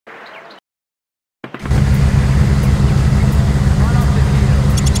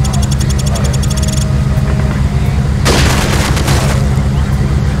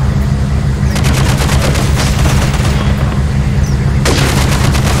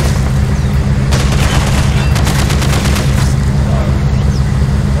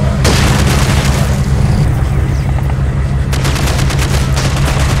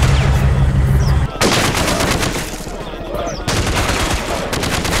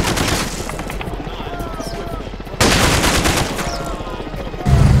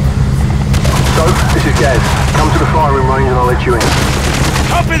let you in.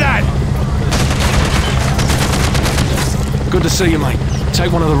 Copy that! Good to see you, mate.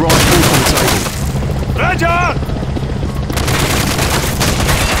 Take one of the rifles on the table. Roger!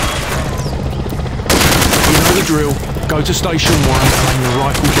 You know the drill. Go to station 1 and aim the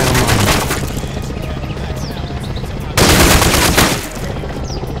rifle down range.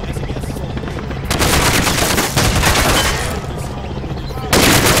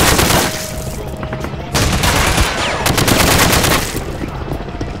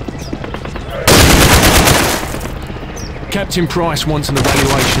 Captain Price wants an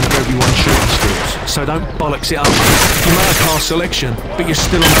evaluation of everyone's shooting skills, so don't bollocks it up. You may have passed selection, but you're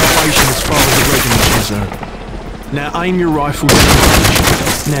still on probation as far as the regiment's concerned. Now aim your rifle down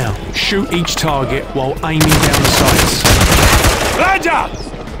range. Now, shoot each target while aiming down the sights. Roger!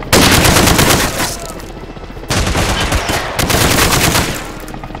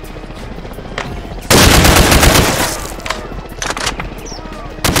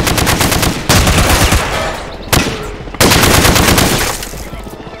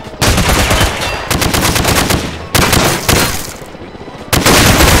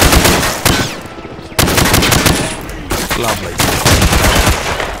 Lovely.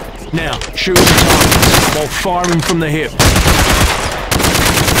 Now, shoot the targets while firing from the hip.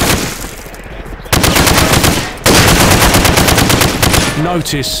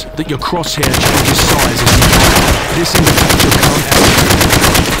 Notice that your crosshair changes size as you fire. This indicates your current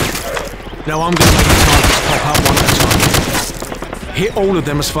altitude. Now I'm going to make the targets pop up one at a time. Hit all of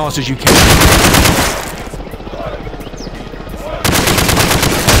them as fast as you can.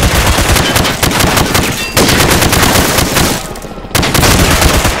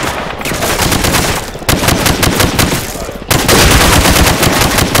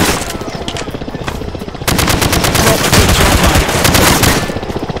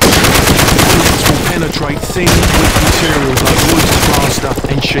 Penetrate thin, weak materials like wood, plaster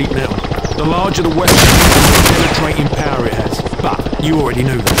and sheet metal. The larger the weapon, the more penetrating power it has. But you already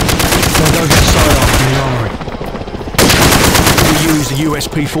knew that. So go get sidearms in the armory. We use the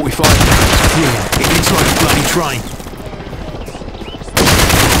USP-45. Yeah, it looks like a bloody train.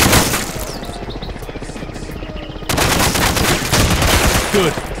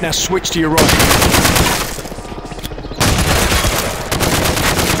 Good. Now switch to your right.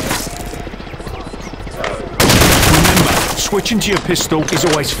 Switching to your pistol is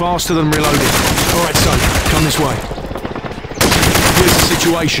always faster than reloading. Alright, so, come this way. Here's the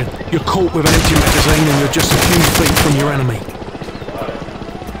situation. You're caught with an empty magazine and you're just a few feet from your enemy.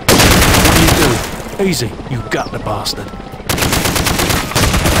 What do? Easy, you gut the bastard.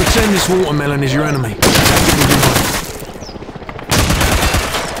 Pretend this watermelon is your enemy. Attack it with your knife.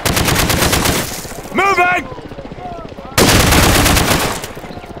 Moving!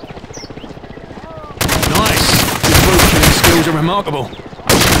 Skills are remarkable. All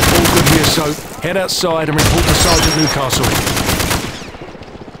good here, so head outside and report to Sergeant Newcastle.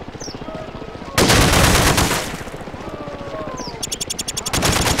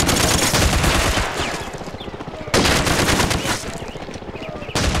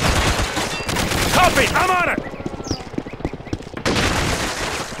 Copy! I'm on it!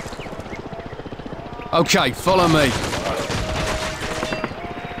 Okay, follow me.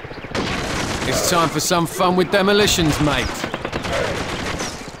 It's time for some fun with demolitions, mate.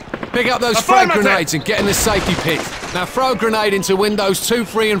 Pick up those frag grenades and get in the safety pit. Now throw a grenade into windows 2,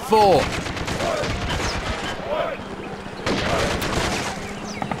 3 and 4.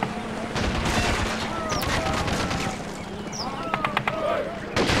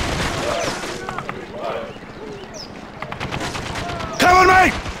 Come on,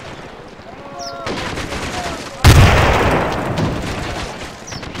 mate!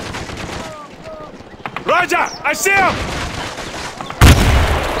 Roger! I see him!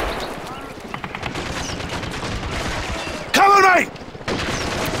 Come on, mate!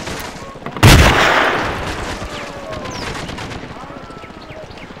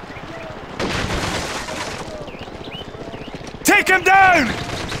 Take him down!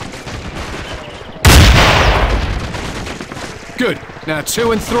 Good. Now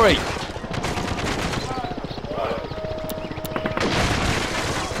 2 and 3.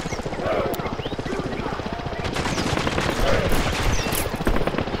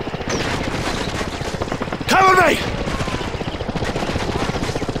 Come on, mate!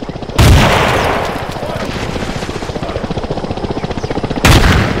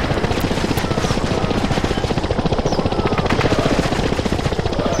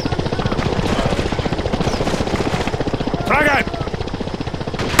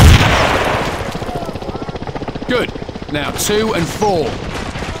 Good. Now 2 and 4.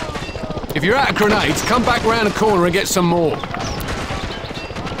 If you're out of grenades, come back round the corner and get some more.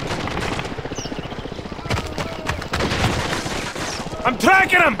 I'm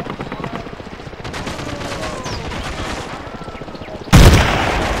tracking him!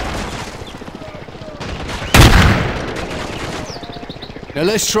 Now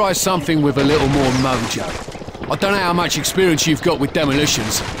let's try something with a little more mojo. I don't know how much experience you've got with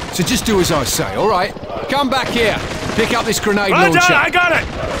demolitions, so just do as I say, all right? Come back here. Pick up this grenade Roger, launcher. I got it!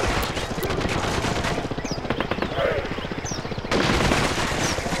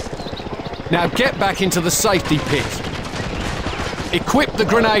 Now get back into the safety pit. Equip the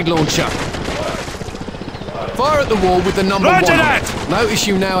grenade launcher. Fire at the wall with the number Roger 1 on that! it. Notice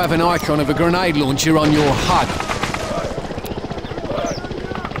you now have an icon of a grenade launcher on your HUD.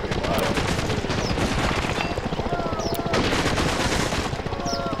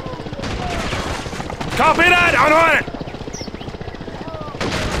 Copy that! I'm on it!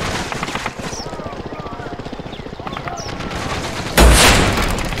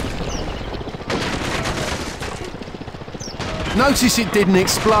 Notice it didn't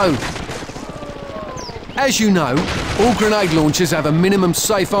explode. As you know, all grenade launchers have a minimum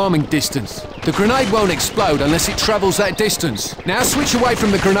safe arming distance. The grenade won't explode unless it travels that distance. Now switch away from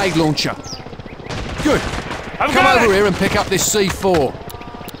the grenade launcher. Good. Come over here and pick up this C4.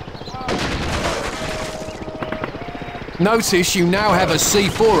 Notice you now have a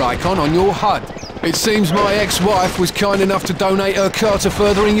C4 icon on your HUD. It seems my ex-wife was kind enough to donate her car to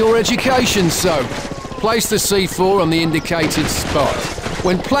furthering your education, so place the C4 on the indicated spot.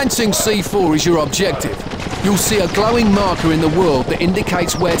 When planting C4 is your objective, you'll see a glowing marker in the world that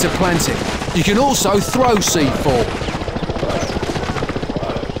indicates where to plant it. You can also throw C4.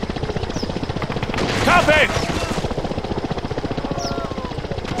 Copy!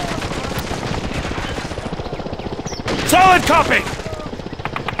 Solid copy!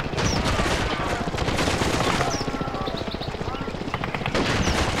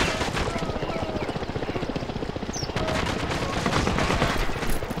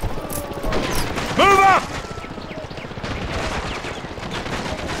 Move up!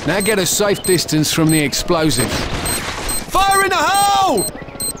 Now get a safe distance from the explosives. Fire in the hole!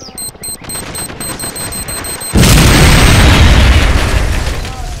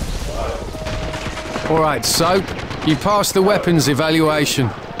 All right, Soap. You passed the weapons evaluation.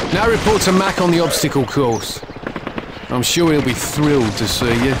 Now report to Mac on the obstacle course. I'm sure he'll be thrilled to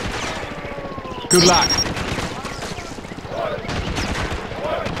see you. Good luck.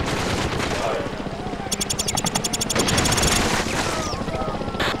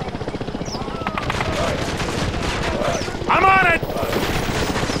 I'm on it!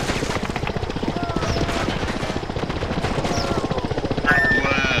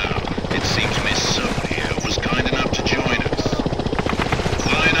 Wow, it seems Miss Soap here was kind enough to join us.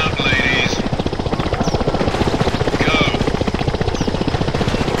 Line up, ladies. Go.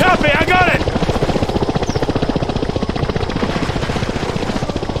 Copy, I got it!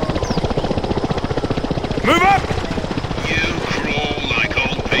 Move up! You crawl like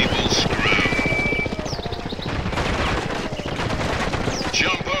old people screw.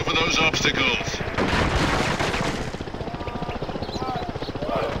 Jump over those obstacles.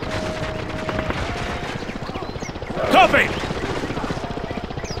 Copy!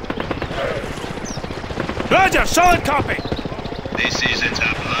 Roger, solid copy! This isn't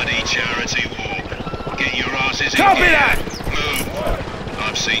a bloody charity walk. Get your asses in Copy here. that! Move.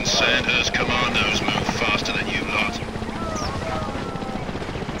 I've seen Sandhurst commandos move faster than you lot.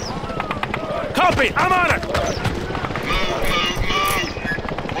 Copy, I'm on it! Move, move,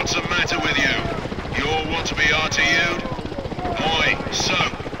 move! What's the matter with you? You all want to be RTU'd? Oi,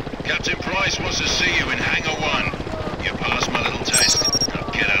 Soap. Captain Price wants to see you in Hangar 1. You passed my little test. Now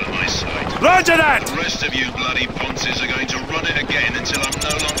get out of my sight. Roger that! The rest of you bloody ponces are going to run it again until I'm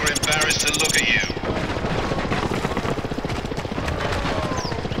no longer embarrassed to look at you.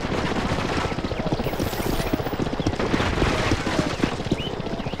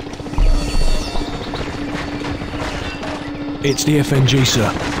 It's the F.N.G,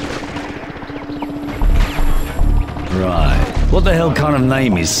 sir. Right. What the hell kind of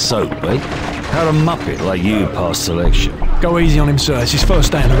name is Soap, eh? How'd a muppet like you pass selection? Go easy on him, sir. It's his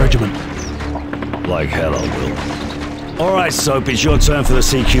first day in the regiment. Like hell I will. All right, Soap, it's your turn for the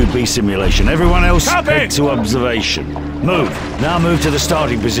CQB simulation. Everyone else, Copy. head to observation. Move. Now move to the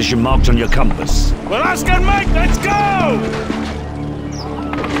starting position marked on your compass. Well, Oscar and Mike, let's go!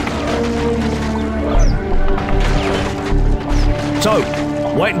 Soap,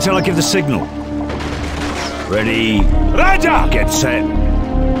 wait until I give the signal. Ready, Roger! get set,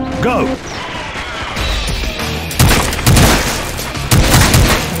 go!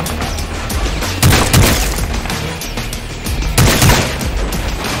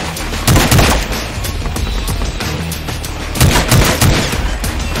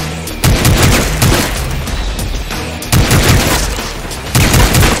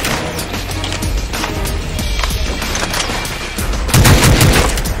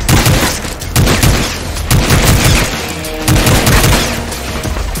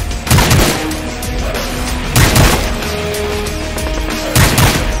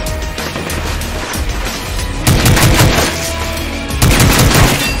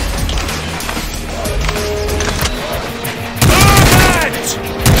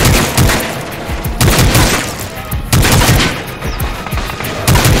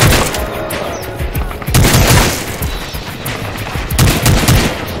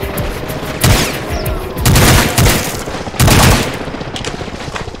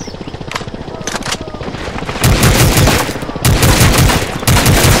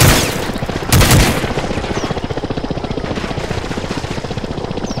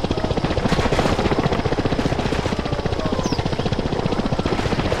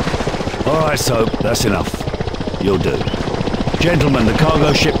 All right, Soap, that's enough. You'll do. Gentlemen, the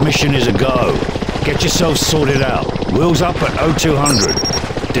cargo ship mission is a go. Get yourselves sorted out. Wheels up at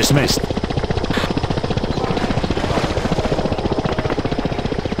 0200. Dismissed.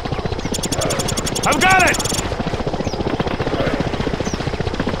 I've got it!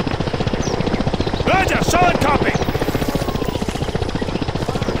 Roger, solid copy!